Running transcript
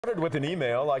Started with an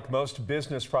email like most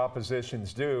business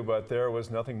propositions do, but there was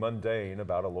nothing mundane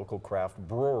about a local craft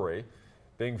brewery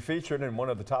being featured in one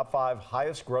of the top 5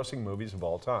 highest grossing movies of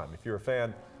all time. If you're a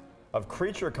fan of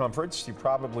creature comforts, you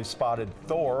probably spotted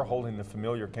Thor holding the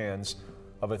familiar cans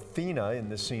of Athena in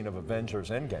the scene of Avengers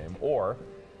Endgame, or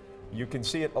you can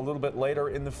see it a little bit later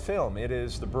in the film. It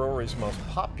is the brewery's most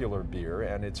popular beer,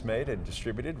 and it's made and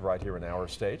distributed right here in our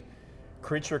state.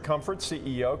 Creature Comfort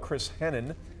CEO Chris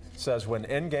Hennon says when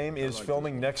Endgame is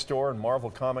filming next door and Marvel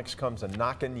Comics comes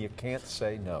a-knockin', you can't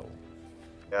say no.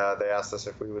 They asked us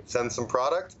if we would send some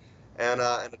product and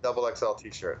a double XL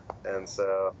t-shirt, and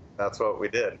so that's what we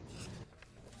did.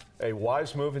 A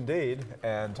wise move indeed.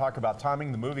 And talk about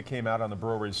timing. The movie came out on the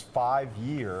brewery's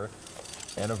 5-year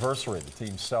anniversary. The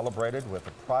team celebrated with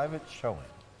a private showing.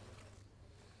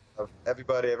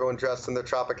 Everyone dressed in their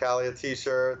Tropicalia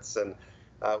t-shirts, and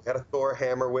we had a Thor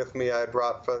hammer with me. I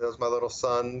brought, that was my little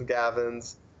son,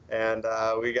 Gavin's, and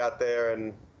we got there,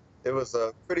 and it was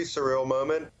a pretty surreal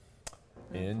moment.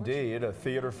 Indeed, a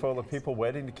theater full of people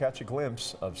waiting to catch a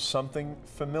glimpse of something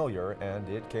familiar, and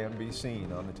it can be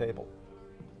seen on the table.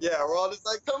 Yeah, we're all just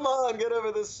like, come on, get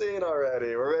over this scene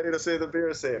already. We're ready to see the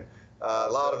beer scene. A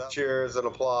lot of cheers and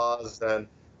applause, and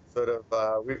sort of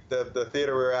the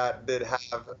theater we were at did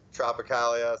have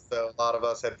Tropicalia, so a lot of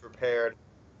us had prepared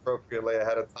appropriately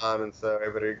ahead of time, and so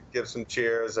everybody give some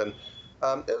cheers, and it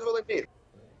was really neat.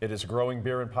 It is a growing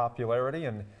beer in popularity,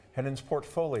 and Hennon's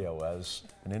portfolio as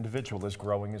an individual is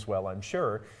growing as well, I'm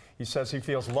sure. He says he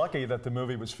feels lucky that the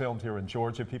movie was filmed here in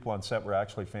Georgia. People on set were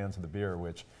actually fans of the beer,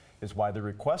 which is why they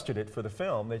requested it for the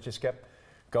film. They just kept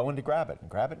going to grab it and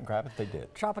grab it and grab it. They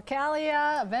did.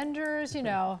 Tropicalia, Avengers, you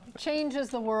know, changes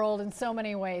the world in so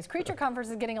many ways. Creature Comforts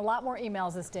is getting a lot more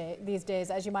emails these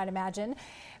days, as you might imagine.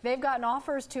 They've gotten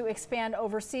offers to expand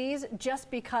overseas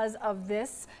just because of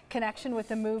this connection with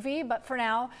the movie. But for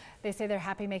now, they say they're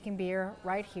happy making beer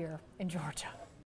right here in Georgia.